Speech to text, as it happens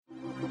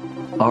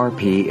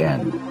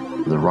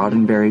RPN, the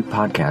Roddenberry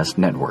Podcast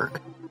Network.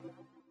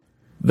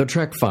 The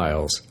Trek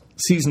Files,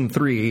 Season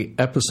 3,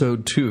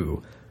 Episode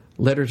 2,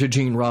 Letter to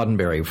Gene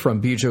Roddenberry from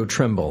Bjo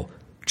Trimble,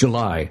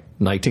 July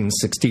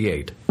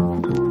 1968.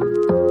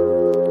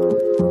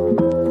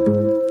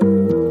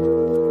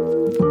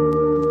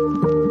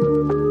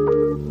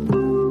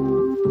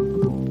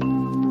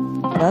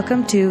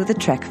 Welcome to The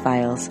Trek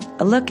Files,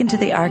 a look into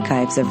the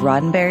archives of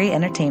Roddenberry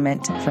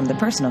Entertainment from the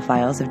personal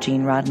files of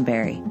Gene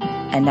Roddenberry.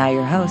 And now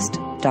your host,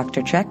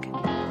 Dr. Trek,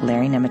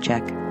 Larry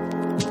Nemechek.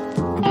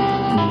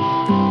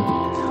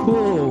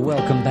 Oh,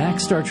 welcome back,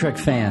 Star Trek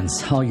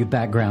fans, all you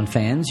background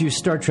fans, you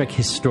Star Trek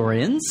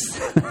historians,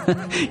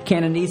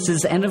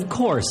 canonistas, and of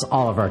course,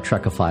 all of our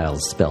Trekophiles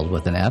spelled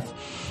with an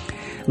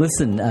F.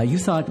 Listen, you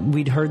thought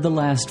we'd heard the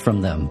last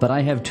from them, but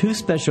I have two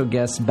special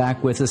guests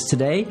back with us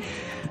today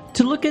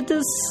to look at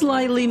this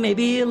slightly,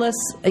 maybe less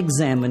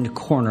examined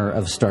corner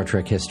of Star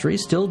Trek history,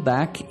 still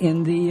back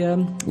in the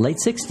late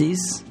 60s.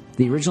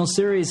 The original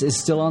series is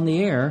still on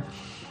the air,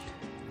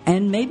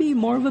 and maybe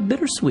more of a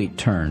bittersweet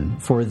turn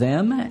for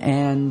them.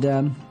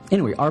 And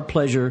anyway, our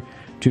pleasure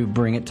to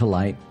bring it to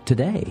light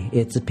today.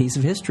 It's a piece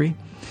of history.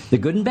 The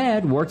good and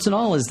bad, warts and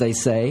all, as they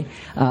say.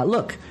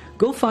 Look,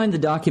 go find the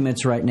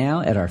documents right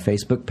now at our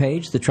Facebook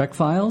page, The Trek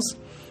Files,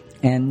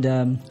 and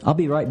I'll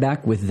be right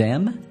back with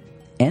them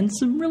and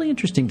some really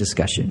interesting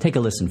discussion. Take a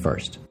listen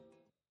first.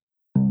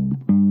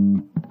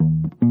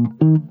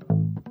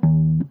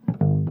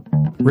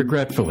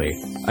 Regretfully,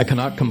 I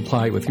cannot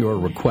comply with your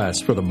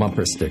request for the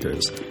bumper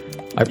stickers.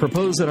 I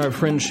propose that our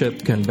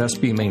friendship can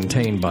best be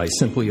maintained by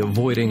simply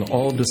avoiding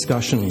all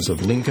discussions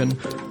of Lincoln,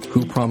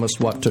 who promised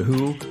what to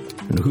who,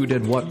 and who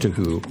did what to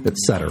who,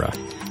 etc.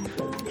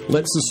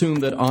 Let's assume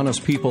that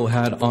honest people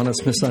had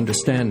honest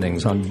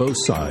misunderstandings on both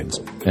sides,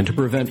 and to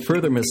prevent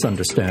further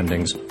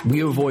misunderstandings, we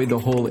avoid the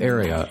whole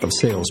area of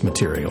sales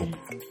material.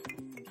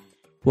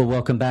 Well,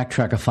 welcome back,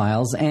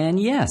 Trekophiles. And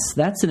yes,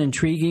 that's an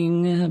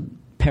intriguing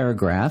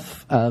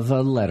paragraph of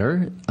a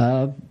letter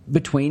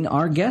between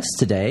our guests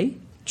today,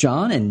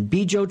 John and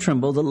Bjo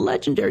Trimble, the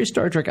legendary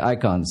Star Trek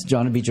icons,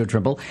 John and Bjo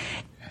Trimble,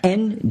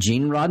 and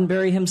Gene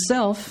Roddenberry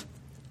himself,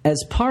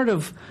 as part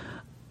of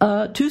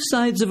two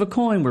sides of a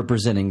coin we're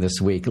presenting this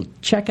week.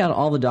 Check out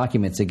all the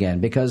documents again,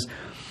 because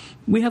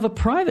we have a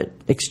private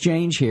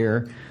exchange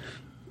here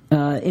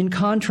in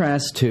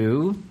contrast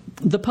to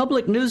the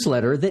public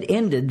newsletter that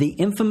ended the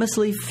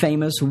infamously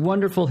famous,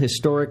 wonderful,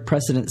 historic,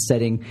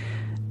 precedent-setting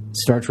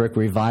Star Trek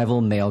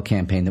revival mail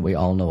campaign that we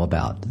all know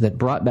about, that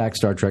brought back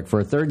Star Trek for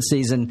a third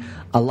season,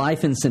 a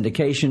life in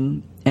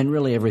syndication, and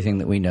really everything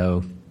that we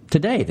know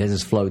today that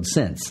has flowed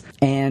since.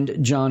 And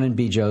John and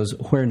Bjo's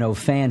Where No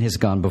Fan Has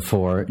Gone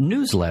Before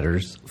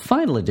newsletters,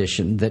 final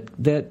edition, that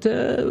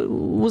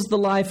was the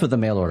life of the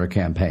mail order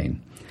campaign.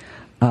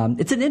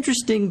 It's an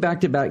interesting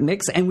back-to-back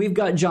mix, and we've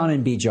got John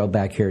and Bjo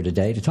back here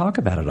today to talk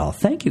about it all.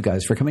 Thank you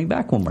guys for coming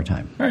back one more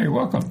time. Hey, you're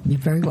welcome. You're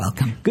very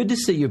welcome. Good to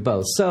see you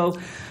both. So,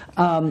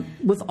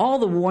 with all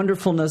the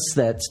wonderfulness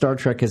that Star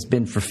Trek has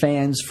been for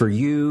fans, for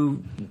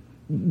you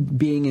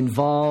being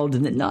involved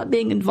and not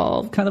being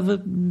involved, kind of a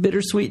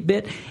bittersweet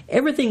bit,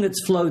 everything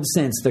that's flowed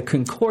since, the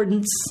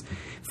Concordance,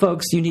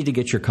 folks, you need to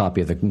get your copy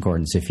of the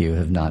Concordance if you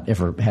have not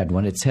ever had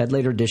one. It's had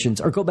later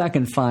editions, or go back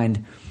and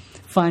find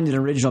an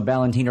original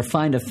Ballantine, or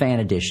find a fan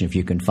edition if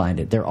you can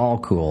find it. They're all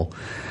cool.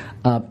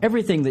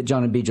 Everything that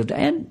John and Bjo,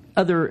 and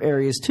other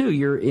areas too,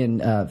 you're in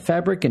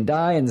Fabric and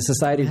Dye and the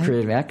Society of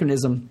Creative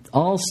Anachronism,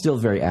 all still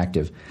very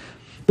active.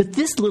 But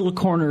this little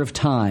corner of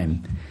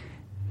time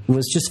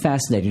was just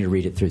fascinating to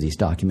read it through these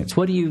documents.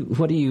 What are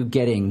you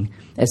getting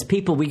as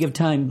people? We give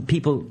time,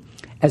 people,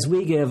 as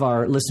we give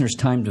our listeners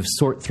time to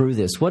sort through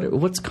this.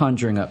 What's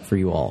conjuring up for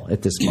you all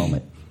at this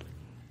moment?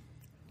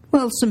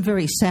 Well, some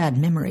very sad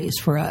memories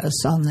for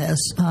us on this.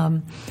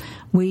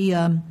 We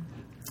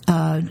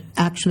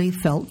actually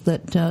felt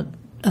that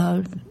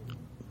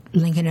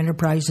Lincoln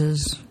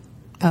Enterprises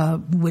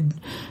would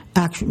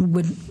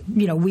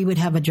we would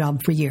have a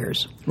job for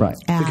years, right?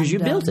 And, because you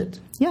built it,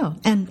 yeah,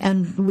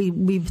 and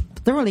we've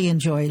thoroughly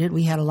enjoyed it.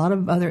 We had a lot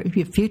of other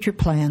future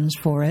plans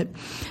for it,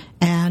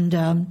 and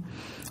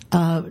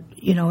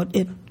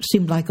it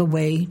seemed like a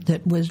way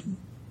that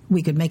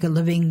we could make a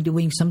living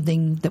doing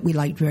something that we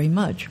liked very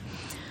much.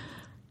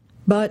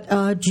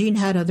 But Gene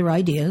had other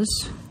ideas,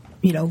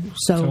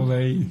 so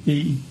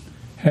he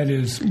had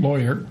his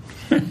lawyer.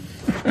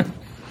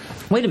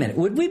 Wait a minute.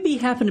 Would we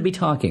happen to be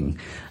talking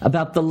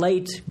about the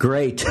late,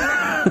 great,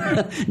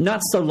 not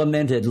so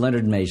lamented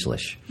Leonard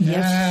Maizlish?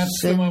 Yes,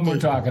 that's the one we're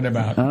talking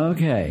about.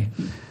 Okay.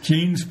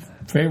 Gene's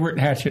favorite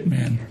hatchet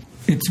man.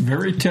 It's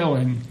very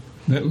telling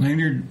that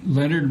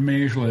Leonard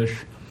Maizlish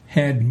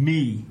had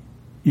me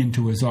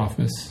into his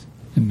office,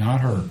 and not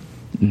her,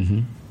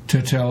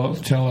 to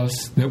tell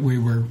us that we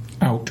were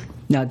out.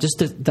 Now, just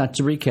to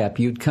recap,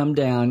 you'd come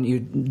down,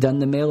 you'd done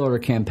the mail order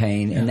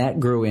campaign, and that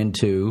grew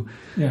into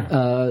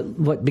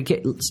what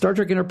became Star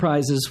Trek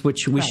Enterprises,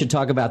 which we should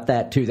talk about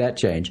that too. That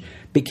change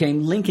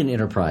became Lincoln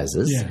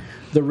Enterprises,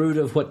 the root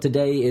of what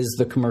today is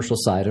the commercial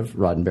side of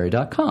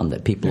Roddenberry.com,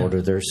 that people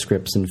order their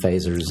scripts and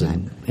phasers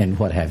and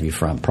what have you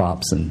from,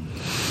 props and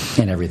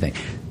everything.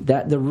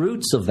 That the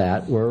roots of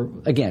that were,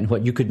 again,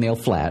 what you could mail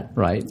flat,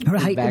 right?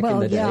 Right. Back in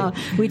the day.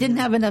 We didn't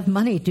have enough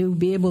money to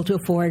be able to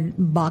afford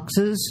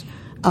boxes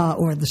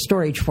or the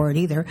storage for it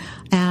either,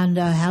 and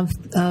have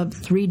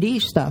 3D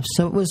stuff.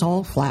 So it was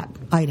all flat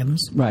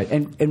items. Right.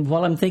 And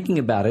while I'm thinking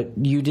about it,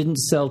 you didn't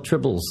sell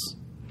tribbles.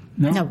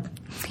 No.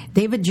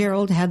 David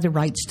Gerald had the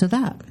rights to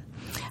that.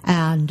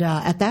 And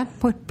at that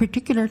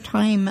particular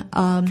time,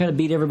 kind of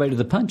beat everybody to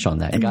the punch on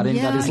that. Got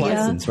his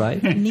license,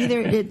 right?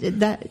 Neither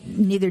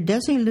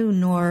Desilu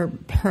nor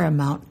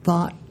Paramount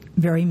thought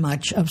very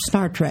much of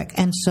Star Trek,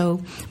 and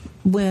so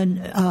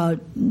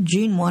when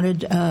Gene wanted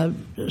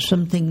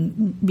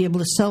be able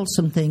to sell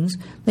some things,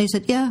 they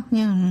said,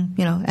 and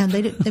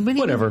they really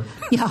whatever.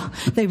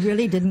 They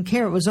really didn't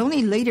care. It was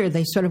only later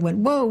they sort of went,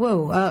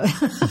 whoa,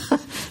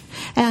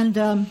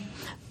 and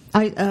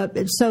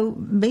so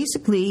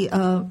basically.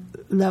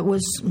 That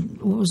was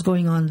what was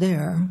going on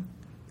there.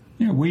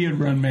 Yeah, we had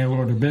run mail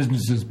order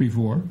businesses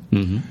before,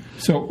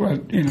 so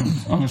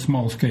on a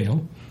small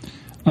scale.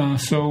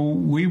 So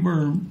we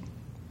were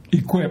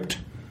equipped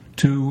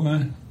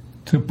to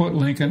put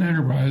Lincoln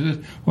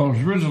Enterprises. Well, it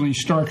was originally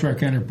Star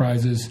Trek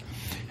Enterprises,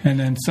 and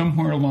then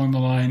somewhere along the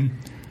line,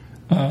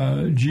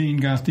 Gene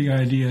got the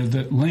idea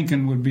that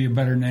Lincoln would be a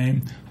better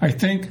name. I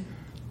think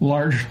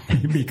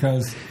largely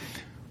because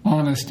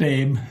Honest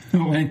Abe,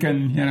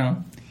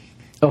 Lincoln,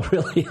 Oh,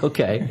 really?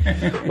 Okay.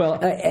 Well,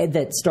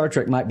 that Star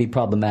Trek might be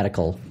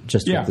problematical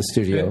just with the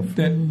studio,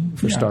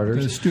 for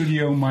starters. The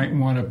studio might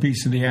want a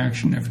piece of the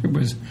action if it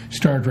was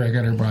Star Trek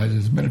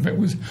Enterprises, but if it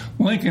was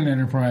Lincoln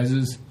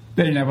Enterprises,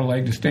 they didn't have a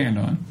leg to stand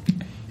on.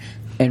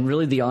 And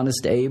really, the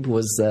Honest Abe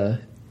was,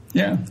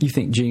 you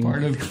think Gene...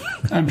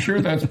 I'm sure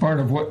that's part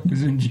of what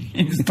was in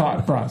Gene's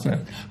thought process.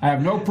 I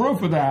have no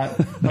proof of that,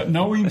 but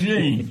knowing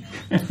Gene...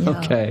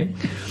 Okay.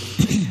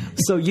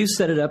 So you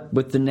set it up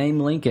with the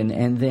name Lincoln,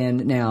 and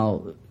then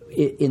now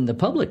in the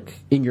public,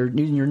 in your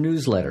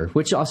newsletter,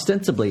 which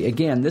ostensibly,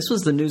 again, this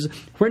was the news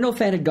where no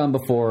fan had gone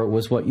before,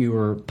 was what you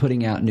were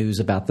putting out news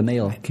about the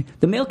mail.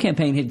 The mail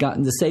campaign had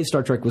gotten, the Save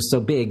Star Trek was so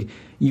big,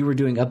 you were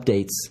doing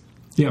updates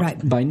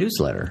by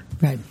newsletter.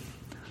 Right.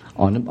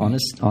 On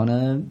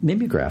a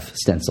mimeograph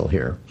stencil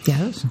here.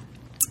 Yes.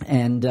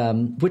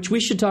 And which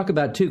we should talk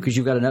about, too, because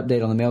you've got an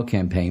update on the mail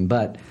campaign,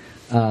 but...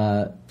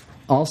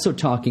 also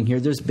talking here,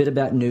 there's a bit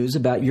about news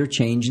about your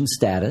change in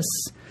status.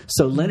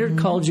 So Leonard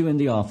called you in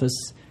the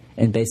office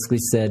and basically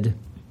said,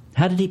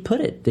 how did he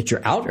put it? That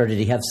you're out, or did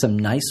he have some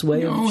nice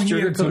way of sugarcoating it? No,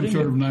 he had some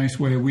sort of nice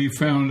way. We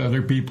found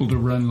other people to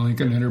run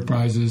Lincoln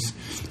Enterprises,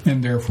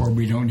 and therefore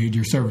we don't need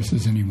your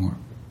services anymore.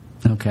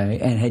 Okay.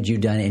 And had you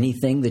done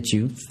anything that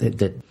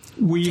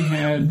we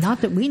had...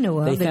 Not that we know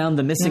of. They found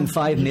the missing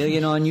 $5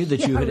 million on you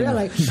that you had...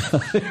 Really.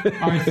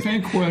 I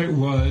think what it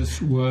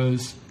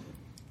was...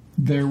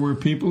 There were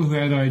people who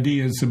had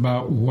ideas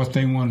about what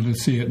they wanted to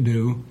see it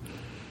do,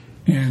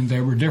 and they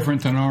were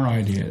different than our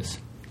ideas.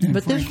 And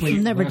but frankly, this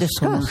was never less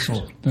discussed.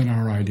 commercial than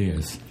our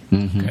ideas.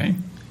 Mm-hmm. Okay,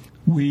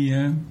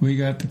 we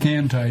got the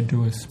can tied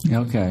to us.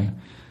 Okay,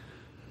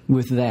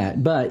 with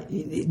that, but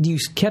you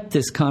kept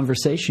this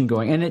conversation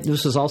going, and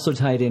this was also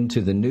tied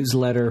into the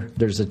newsletter.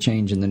 There's a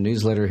change in the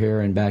newsletter here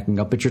and backing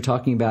up, but you're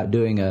talking about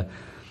doing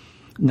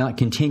not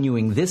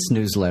continuing this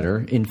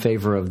newsletter in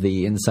favor of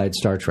the Inside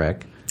Star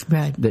Trek.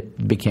 Right.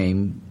 That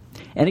became,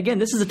 and again,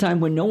 this is a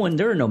time when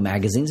there are no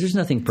magazines. There's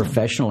nothing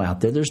professional out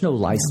there. There's no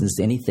licensed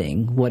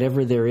anything.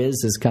 Whatever there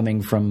is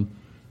coming from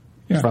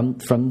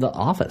the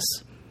office,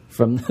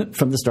 from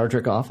the Star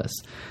Trek office,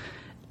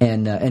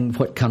 and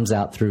what comes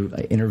out through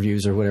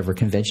interviews or whatever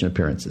convention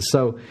appearances.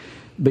 So,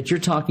 but you're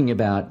talking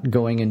about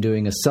going and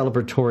doing a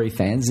celebratory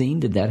fanzine.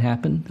 Did that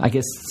happen? I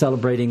guess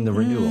celebrating the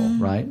renewal,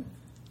 right?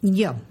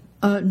 Yeah.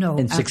 No.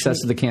 And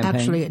success of the campaign?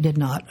 Actually, it did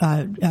not.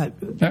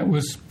 That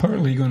was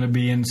partly going to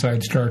be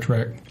Inside Star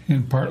Trek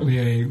and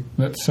partly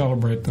let's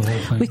celebrate the whole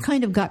thing. We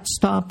kind of got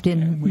stopped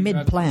in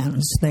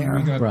mid-plans there.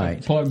 We got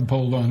the plug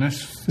pulled on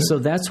us. So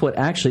that's what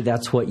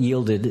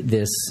yielded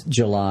this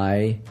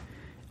July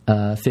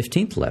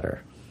 15th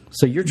letter.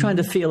 So you're trying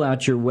to feel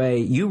out your way.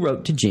 You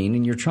wrote to Gene,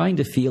 and you're trying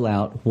to feel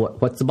out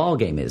what the ball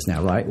game is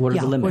now, right? What are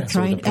the limits?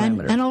 We're trying,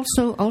 and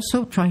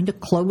also trying to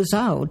close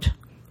out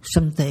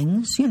some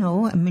things, I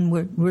mean,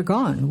 we're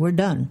gone, we're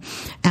done,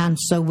 and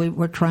so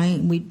we're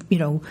trying.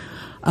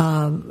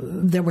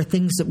 There were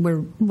things that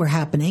were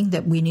happening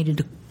that we needed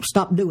to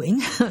stop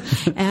doing,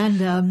 and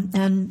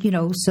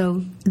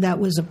so that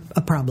was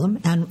a problem.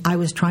 And I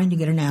was trying to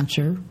get an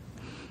answer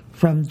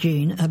from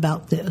Gene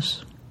about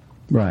this.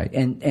 Right,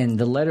 and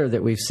the letter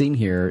that we've seen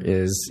here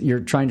is you're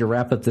trying to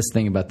wrap up this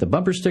thing about the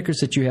bumper stickers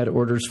that you had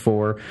orders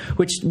for,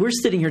 which we're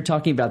sitting here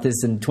talking about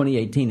this in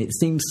 2018. It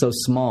seems so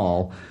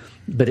small.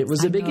 But it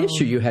was a big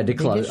issue you had to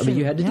close. I mean,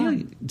 you had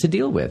to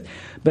deal with.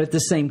 But at the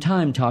same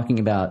time, talking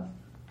about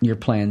your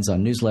plans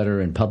on newsletter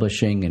and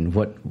publishing and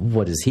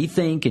what does he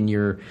think, and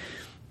you're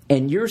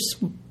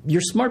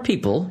smart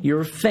people.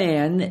 You're a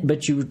fan,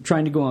 but you're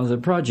trying to go on with the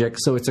project.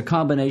 So it's a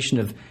combination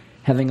of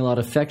having a lot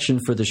of affection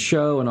for the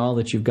show and all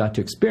that you've got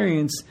to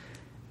experience,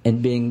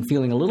 and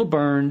feeling a little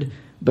burned,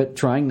 but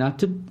trying not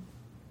to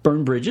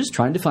burn bridges,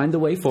 trying to find the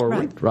way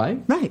forward.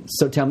 Right.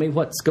 So tell me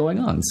what's going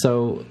on.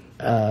 So.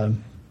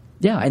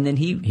 And then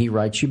he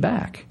writes you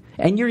back.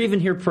 And you're even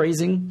here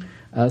praising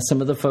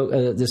some of the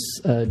this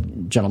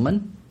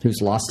gentleman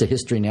who's lost to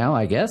history now,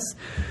 I guess,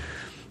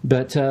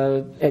 but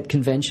at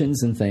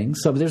conventions and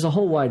things. So there's a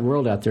whole wide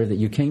world out there that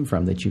you came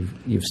from that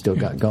you've still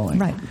got going.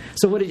 Right.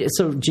 So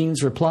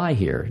Gene's reply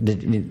here,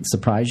 did it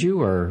surprise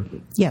you, or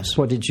yes?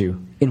 What did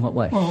you? In what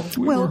way? Well,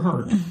 we were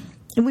hurt.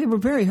 We were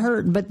very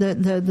hurt, but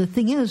the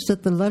thing is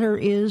that the letter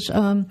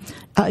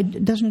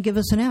doesn't give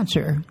us an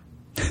answer.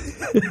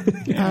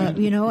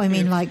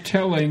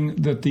 Telling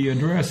that the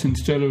address,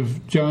 instead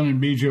of John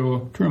and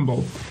Bjo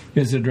Trimble,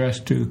 is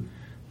addressed to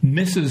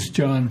Mrs.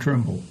 John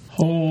Trimble.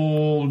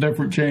 Whole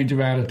different change of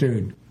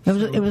attitude.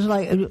 It was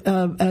like,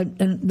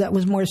 and that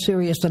was more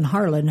serious than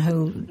Harlan,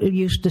 who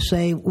used to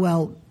say,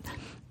 well,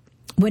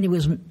 when he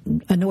was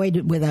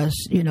annoyed with us,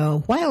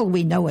 while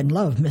we know and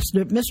love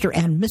Mr.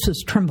 and Mrs.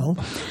 Trimble,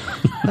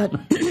 but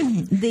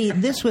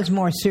this was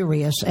more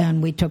serious,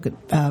 and we took it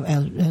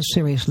as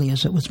seriously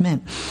as it was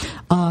meant.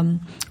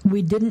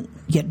 We didn't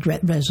get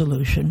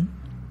resolution.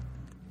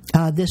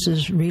 This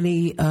is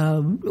really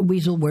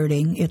weasel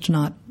wording. It's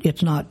not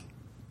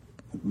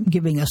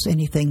giving us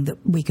anything that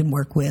we can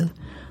work with.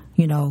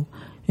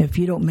 If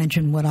you don't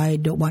mention what I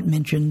don't want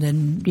mentioned,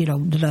 then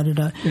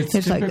da-da-da-da. It's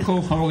typical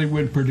like,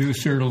 Hollywood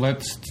producer.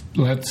 Let's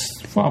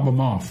fob them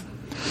off.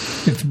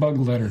 It's bug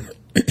letter.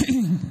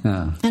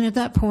 And at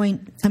that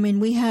point,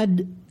 we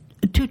had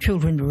 2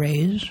 children to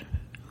raise.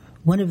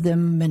 One of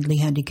them mentally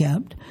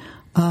handicapped,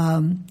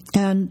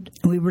 and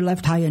we were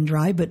left high and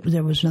dry. But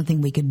there was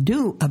nothing we could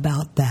do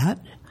about that,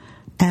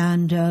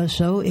 and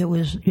so it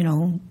was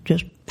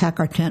just pack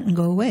our tent and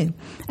go away,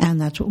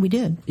 and that's what we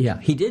did. Yeah,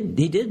 he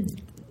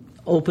did.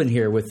 Open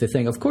here with the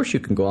thing. Of course,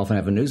 you can go off and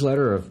have a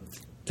newsletter or a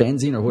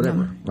fanzine or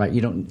whatever, right? You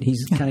don't.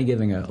 He's kind of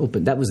giving a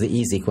open. That was the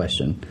easy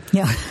question.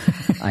 Yeah,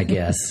 I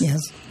guess. Yes,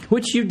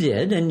 which you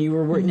did, and you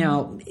were working.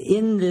 Now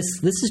in this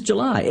is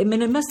July. I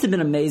mean, it must have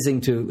been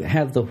amazing to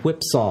have the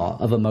whipsaw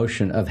of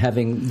emotion of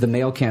having the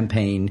mail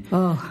campaign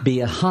be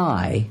a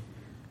high,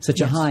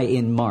 a high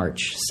in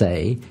March,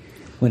 say,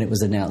 when it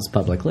was announced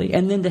publicly,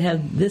 and then to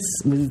have this.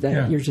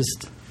 You're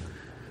just.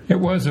 It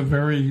was a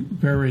very,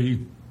 very.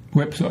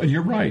 Whipsaw.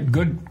 You're right.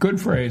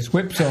 Good phrase.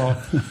 Whipsaw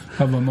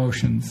of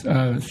emotions.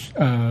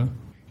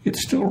 It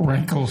still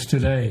rankles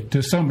today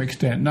to some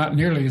extent, not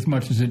nearly as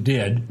much as it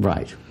did.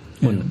 Right.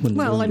 When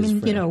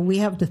we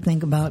have to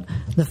think about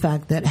the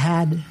fact that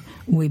had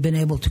we been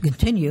able to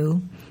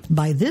continue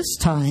by this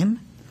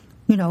time,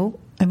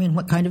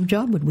 what kind of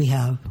job would we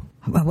have?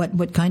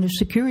 What kind of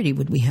security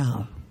would we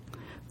have?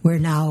 We're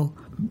now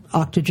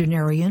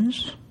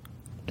octogenarians.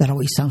 That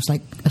always sounds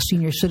like a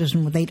senior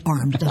citizen with 8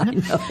 arms, doesn't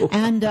it?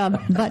 And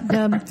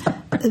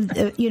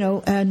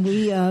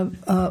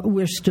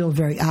we're still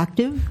very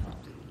active.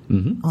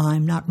 Mm-hmm.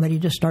 I'm not ready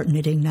to start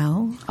knitting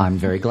now. I'm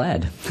very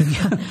glad.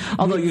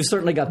 Although you've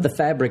certainly got the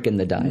fabric and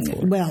the dyes.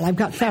 Well, I've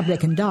got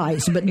fabric and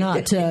dyes, but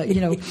not,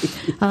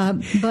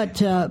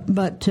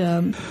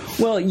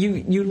 Well,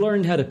 you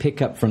learned how to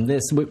pick up from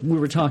this. We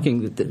were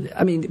talking,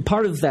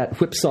 part of that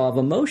whipsaw of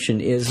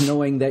emotion is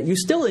knowing that you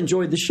still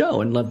enjoyed the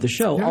show and loved the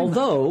show,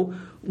 although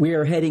we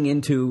are heading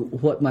into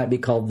what might be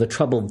called the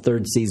troubled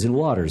third season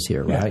waters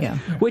here, right? Yeah.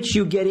 Which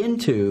you get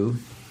into.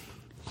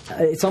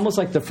 It's almost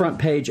like the front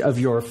page of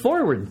your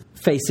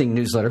forward-facing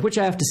newsletter, which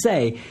I have to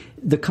say,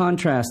 the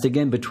contrast,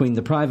 again, between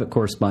the private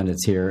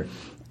correspondence here,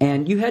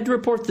 and you had to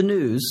report the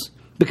news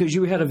because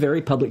you had a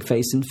very public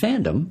face in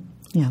fandom,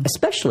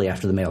 especially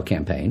after the mail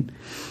campaign,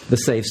 the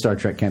Save Star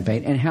Trek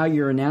campaign, and how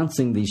you're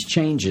announcing these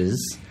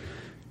changes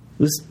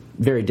was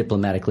very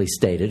diplomatically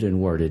stated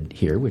and worded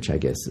here, which I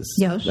guess is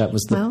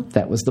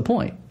that was the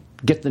point.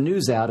 Get the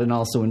news out and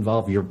also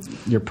involve your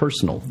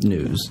personal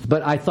news.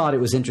 But I thought it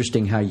was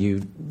interesting how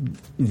you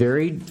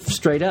very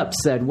straight up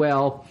said,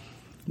 well,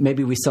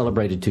 maybe we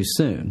celebrated too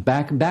soon.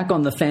 Back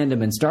on the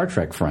fandom and Star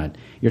Trek front,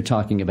 you're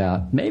talking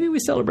about maybe we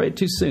celebrated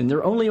too soon.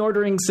 They're only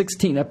ordering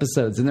 16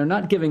 episodes and they're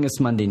not giving us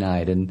Monday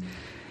night.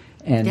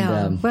 They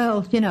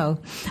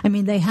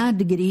had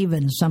to get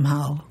even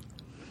somehow.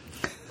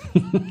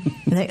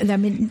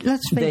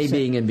 Let's face they it.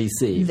 being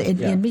NBC.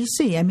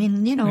 NBC.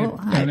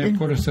 And they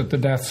put us at the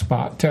death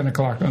spot, 10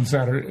 o'clock on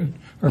Saturday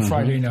or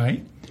Friday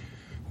night,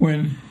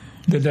 when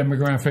the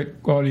demographic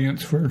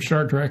audience for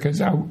Star Trek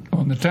is out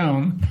on the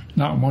town,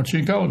 not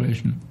watching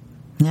television.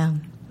 Yeah.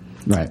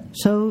 Right.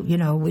 So,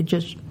 we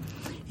just...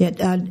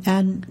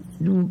 and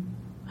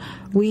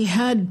we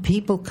had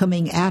people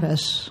coming at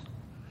us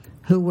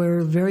who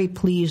were very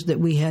pleased that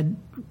we had,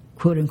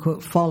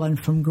 quote-unquote, fallen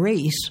from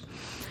grace.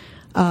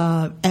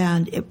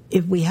 And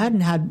if we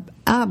hadn't had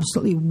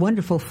absolutely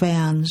wonderful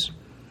fans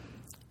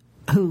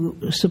who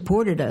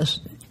supported us,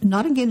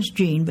 not against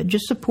Gene, but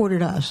just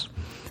supported us,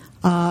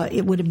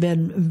 it would have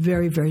been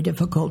very, very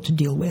difficult to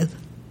deal with.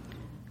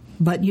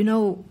 But,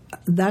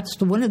 that's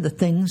one of the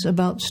things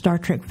about Star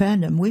Trek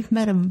fandom. We've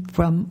met them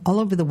from all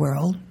over the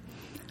world.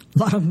 A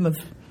lot of them have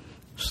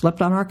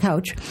slept on our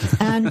couch.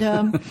 And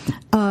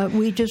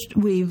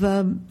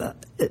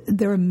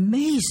they're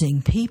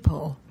amazing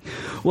people.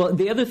 Well,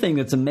 the other thing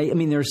that's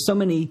amazing, there's so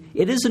many,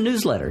 it is a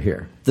newsletter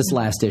here, this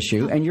last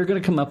issue, and you're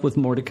going to come up with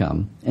more to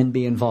come and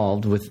be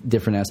involved with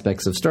different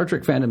aspects of Star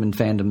Trek fandom and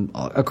fandom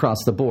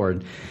across the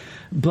board.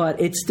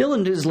 But it's still a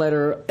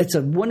newsletter. It's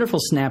a wonderful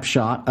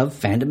snapshot of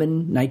fandom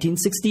in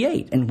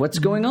 1968 and what's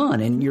going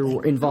on, and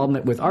your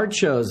involvement with art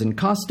shows and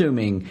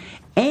costuming,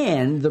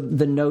 and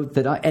the note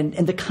that and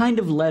the kind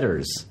of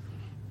letters,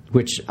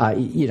 which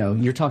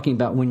you're talking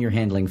about when you're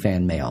handling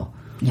fan mail.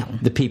 Yeah.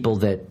 The people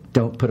that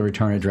don't put a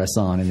return address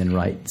on and then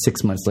write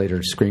 6 months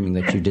later screaming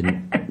that you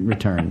didn't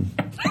return.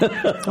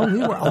 We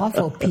were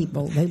awful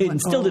people. They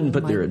still didn't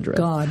put their address.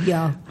 God,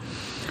 yeah.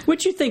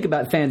 Which you think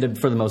about fandom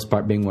for the most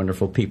part being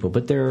wonderful people,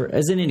 but there,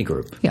 as in any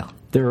group,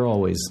 there are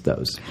always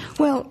those.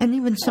 Well, and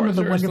even some of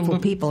the wonderful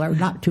people are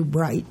not too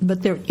bright,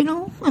 but they're,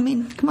 come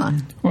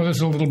on. Well,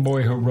 there's a little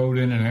boy who wrote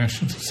in and asked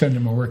to send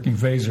him a working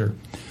phaser.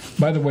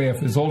 By the way, if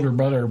his older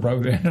brother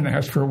wrote in and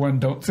asked for one,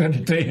 don't send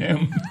it to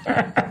him.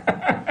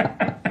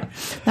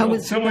 That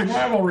was silly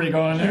rivalry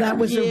going there. That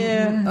was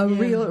a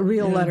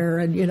real letter,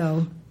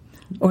 and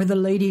or the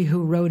lady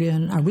who wrote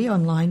in. Are we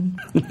online?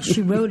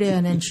 She wrote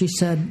in and she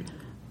said,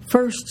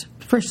 First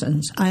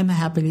sentence, I'm a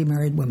happily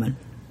married woman.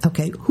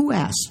 Okay, who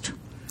asked?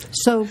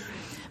 So,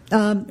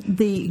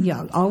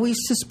 always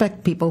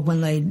suspect people when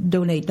they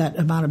donate that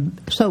amount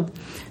of. So,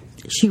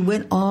 she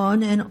went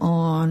on and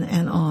on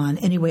and on.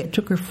 Anyway, it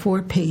took her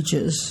 4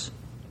 pages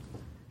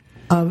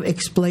of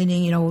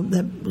explaining,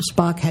 that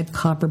Spock had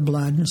copper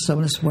blood and so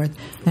on and so forth,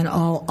 and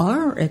all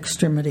our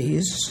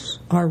extremities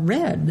are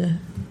red.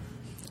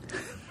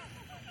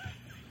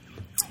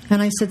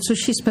 And I said, so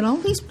she spent all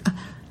these.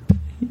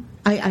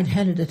 I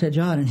handed it to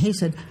John, and he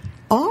said,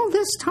 all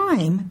this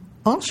time,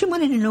 all she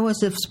wanted to know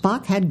is if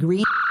Spock had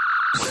green.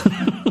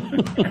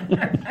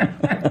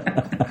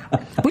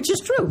 Which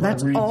is true.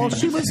 That's all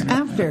she was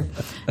after.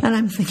 And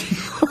I'm thinking,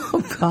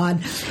 oh,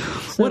 God.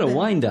 So what a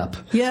wind-up.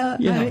 Yeah,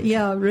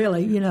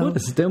 really, What a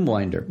stem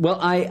winder. Well,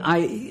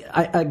 I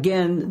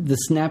again, the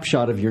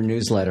snapshot of your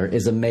newsletter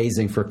is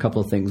amazing for a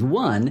couple of things.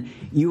 One,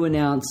 you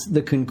announced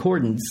the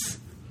Concordance,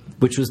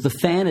 which was the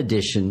fan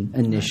edition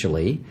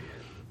initially.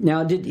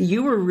 Now,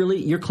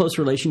 your close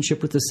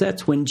relationship with the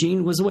sets when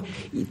Gene was away?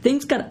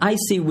 Things got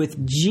icy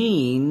with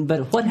Gene,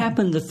 but what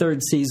happened the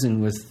third season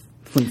when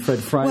Fred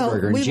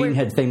Freiberger and Gene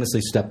had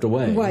famously stepped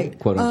away? Right.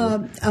 Quote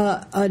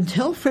unquote.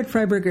 Until Fred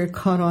Freiberger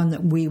caught on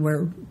that we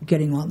were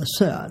getting on the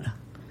set.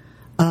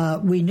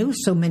 We knew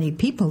so many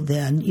people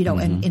then,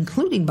 and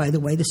including, by the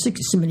way,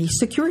 so many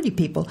security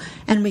people.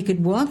 And we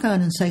could walk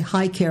on and say,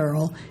 hi,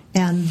 Carol,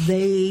 and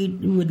they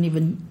wouldn't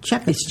even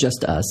check us. It's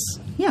just us.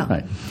 Yeah.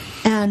 Right.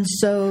 And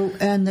so,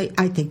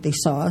 I think they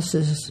saw us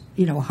as,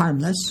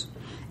 harmless,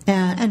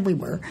 and we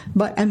were.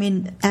 But,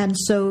 and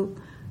so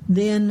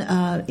then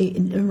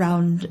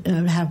around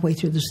halfway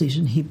through the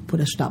season, he put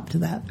a stop to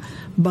that.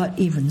 But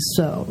even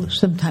so,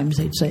 sometimes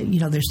they'd say,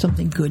 there's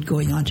something good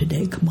going on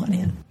today, come on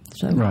in.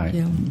 So, right.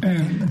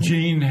 And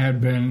Gene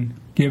had been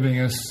giving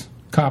us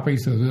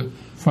copies of the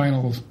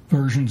final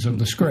versions of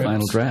the scripts.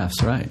 Final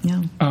drafts, right.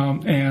 Yeah.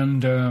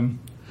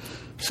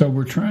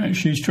 So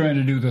she's trying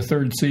to do the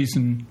third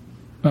season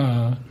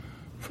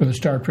for the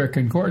Star Trek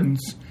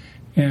Concordance,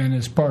 and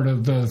as part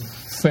of the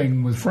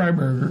thing with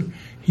Freiberger,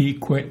 he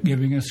quit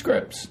giving us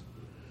scripts.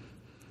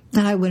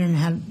 And I went and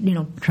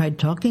had, tried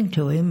talking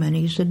to him, and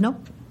he said,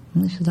 nope.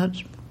 And I said,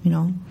 that's,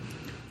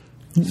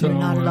 you're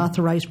not an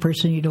authorized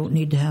person. You don't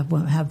need to have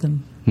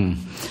them.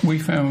 We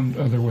found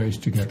other ways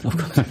to get them.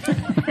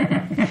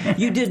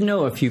 You did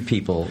know a few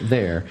people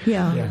there.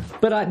 Yeah.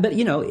 But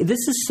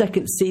this is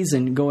second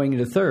season going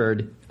into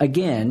third.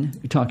 Again,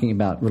 talking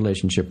about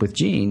relationship with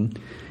Gene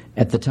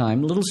at the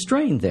time, a little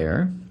strained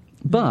there.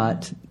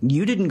 But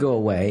you didn't go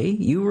away.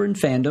 You were in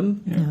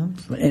fandom.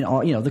 Yeah. And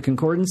all, the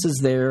Concordance is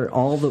there,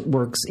 all that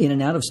works in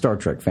and out of Star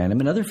Trek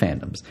fandom and other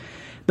fandoms.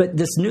 But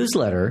this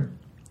newsletter,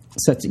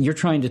 you're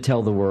trying to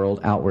tell the world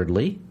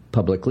outwardly,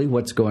 publicly,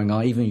 what's going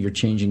on, even your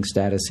changing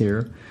status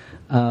here,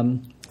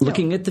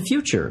 looking at the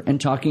future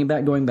and talking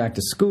about going back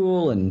to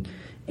school and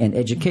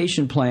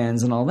education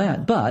plans and all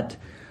that. But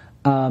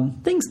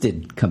things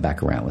did come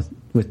back around with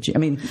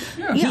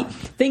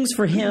things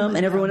for him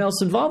and everyone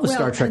else involved with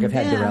Star Trek have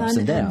had their ups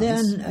and downs.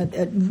 And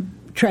then,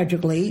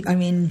 tragically,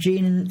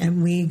 Gene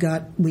and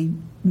we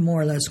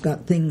more or less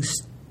got things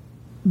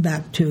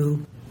back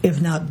to,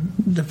 if not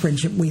the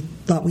friendship we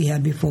thought we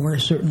had before,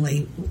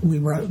 certainly we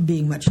were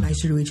being much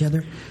nicer to each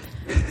other.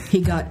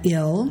 He got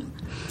ill,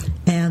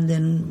 and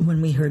then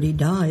when we heard he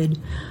died,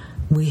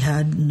 we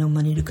had no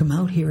money to come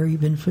out here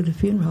even for the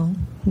funeral,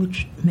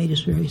 which made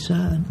us very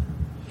sad.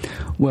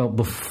 Well,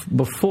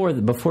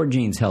 before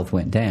Gene's health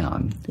went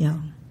down,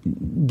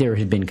 there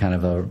had been kind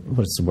of a,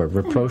 what's the word,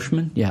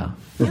 rapprochement? Yeah,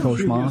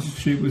 rapprochement.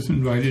 She was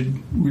invited.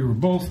 We were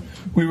both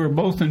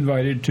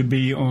invited to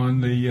be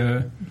on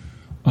the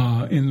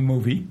in the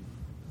movie,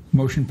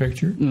 motion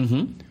picture.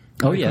 Mm-hmm.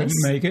 Oh, yes. I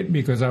couldn't make it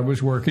because I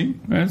was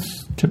working.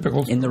 That's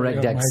typical. In the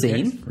reg deck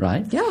scene,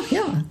 right?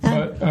 Yeah.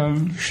 But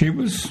she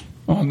was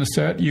on the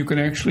set. You can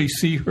actually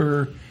see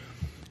her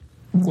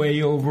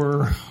way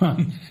over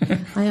on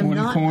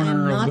one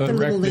corner of the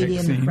little lady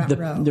in the front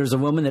row. There's a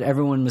woman that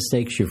everyone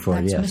mistakes you for.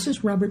 That's yes,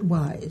 Mrs. Robert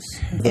Wise.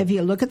 If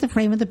you look at the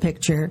frame of the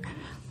picture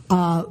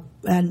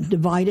and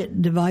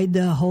divide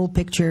the whole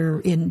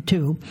picture in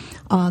two,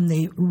 on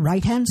the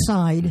right-hand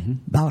side,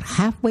 about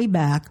halfway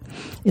back,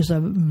 is a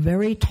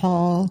very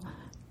tall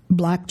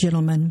black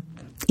gentleman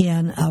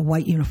in a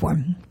white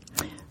uniform.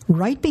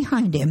 Right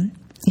behind him,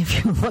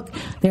 if you look,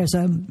 there's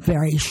a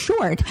very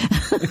short,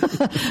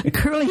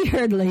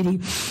 curly-haired lady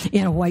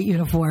in a white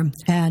uniform,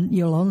 and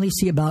you'll only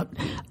see about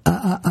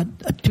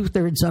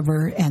two-thirds of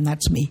her, and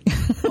that's me.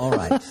 All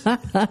right.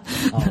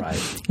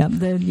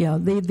 Yeah,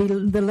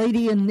 the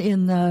lady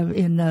in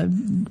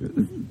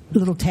the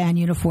little tan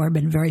uniform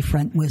in very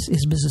front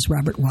is Mrs.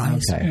 Robert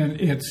Wise. Okay.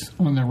 And it's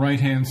on the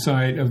right-hand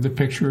side of the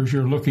picture as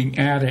you're looking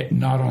at it,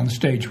 not on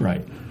stage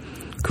right.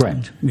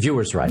 Correct.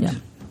 Viewers right. Yeah.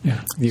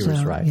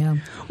 Viewers right. Yeah.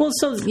 Well,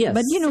 so yes,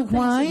 but you know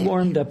why? It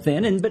warmed up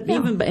then, and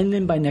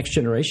then by Next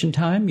Generation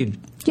time,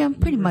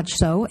 pretty much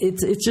so.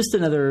 It's just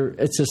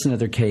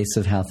another case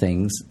of how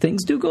things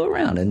do go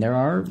around, and there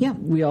are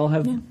we all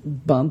have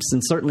bumps,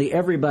 and certainly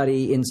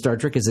everybody in Star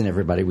Trek is in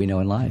everybody we know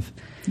in life.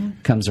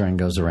 Comes around,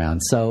 goes around.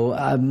 So,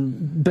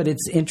 but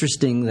it's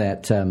interesting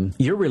that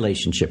your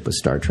relationship with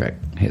Star Trek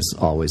has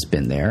always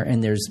been there,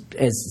 and there's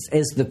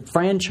as the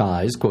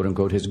franchise, quote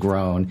unquote, has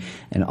grown,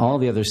 and all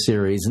the other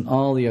series and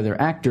all the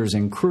other actors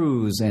and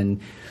crews and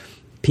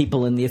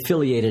people in the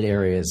affiliated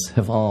areas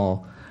have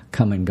all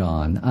come and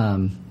gone.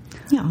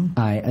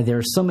 There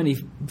are so many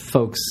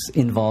folks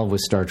involved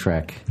with Star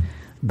Trek.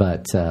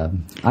 But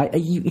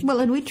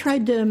and we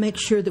tried to make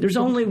sure that there's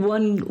only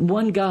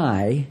one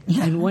guy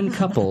and one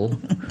couple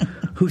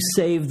who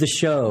saved the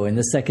show in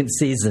the second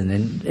season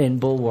and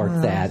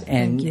bulwarked that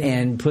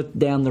and put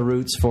down the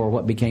roots for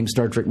what became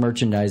Star Trek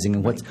merchandising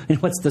and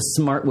what's the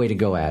smart way to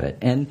go at it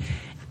and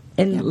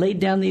laid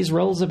down these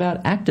roles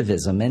about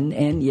activism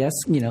and yes,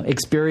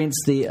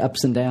 experience the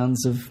ups and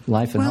downs of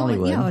life in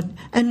Hollywood.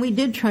 And we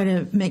did try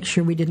to make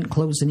sure we didn't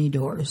close any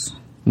doors.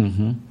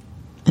 Mm-hmm.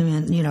 I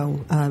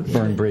mean,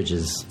 burn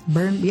bridges.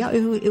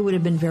 It would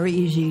have been very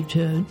easy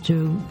to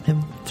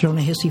have thrown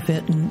a hissy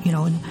fit and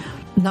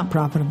not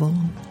profitable.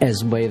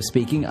 As a way of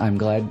speaking, I'm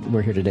glad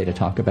we're here today to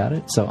talk about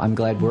it. So I'm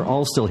glad we're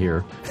all still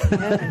here.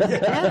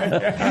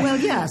 Well,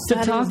 yes, to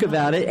talk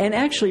about it and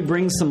actually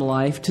bring some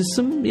life to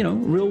some,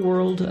 real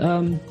world.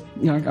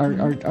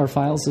 Our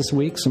files this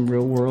week, some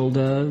real world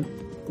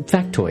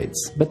factoids,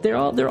 but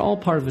they're all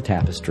part of a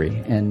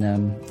tapestry, and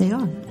they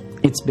are.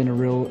 It's been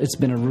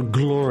a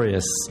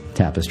glorious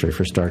tapestry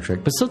for Star Trek.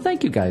 But so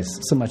thank you guys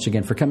so much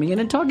again for coming in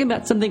and talking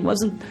about something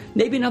wasn't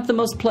maybe not the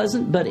most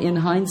pleasant, but in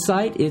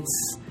hindsight,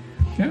 it's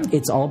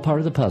all part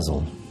of the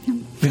puzzle.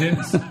 It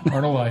is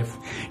part of life.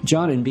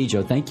 John and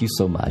Bjo, thank you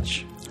so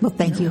much. Well,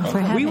 thank you for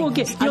having us. We will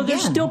get.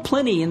 There's still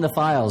plenty in the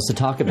files to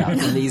talk about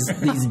in these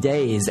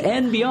days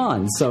and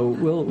beyond. So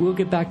we'll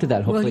get back to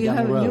that hopefully down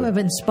the road. You have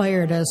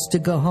inspired us to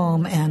go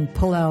home and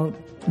pull out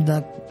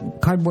the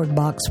cardboard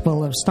box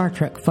full of Star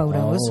Trek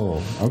photos.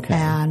 Oh, okay.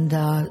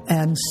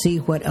 And see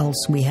what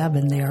else we have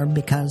in there,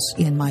 because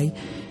in my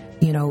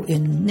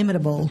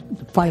inimitable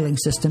filing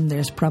system,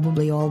 there's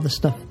probably all the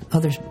stuff,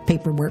 other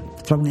paperwork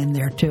thrown in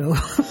there too.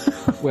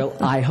 Well,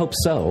 I hope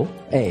so,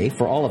 A,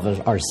 for all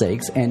of our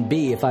sakes, and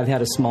B, if I've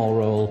had a small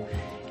role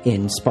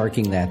in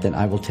sparking that, then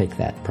I will take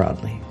that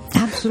proudly.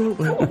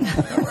 Absolutely.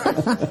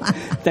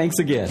 Thanks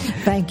again.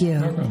 Thank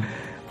you. Welcome.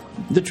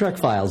 The Trek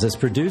Files is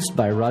produced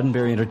by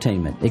Roddenberry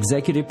Entertainment.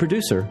 Executive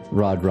producer,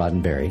 Rod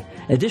Roddenberry.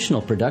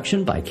 Additional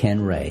production by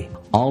Ken Ray.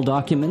 All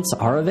documents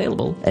are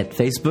available at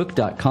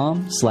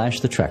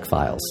facebook.com/The Trek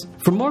Files.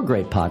 For more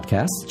great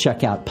podcasts,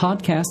 check out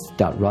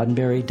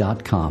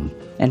podcast.roddenberry.com.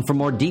 And for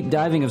more deep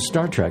diving of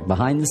Star Trek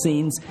behind the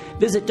scenes,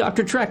 visit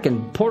Dr. Trek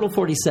and Portal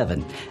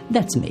 47.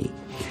 That's me.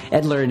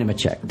 At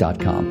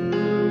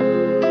LarryNemechek.com.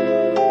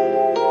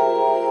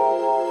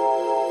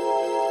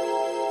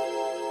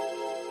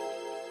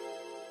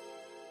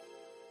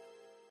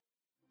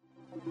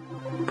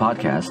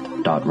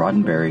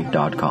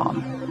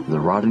 Podcast.roddenberry.com, the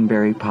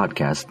Roddenberry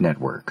Podcast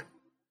Network.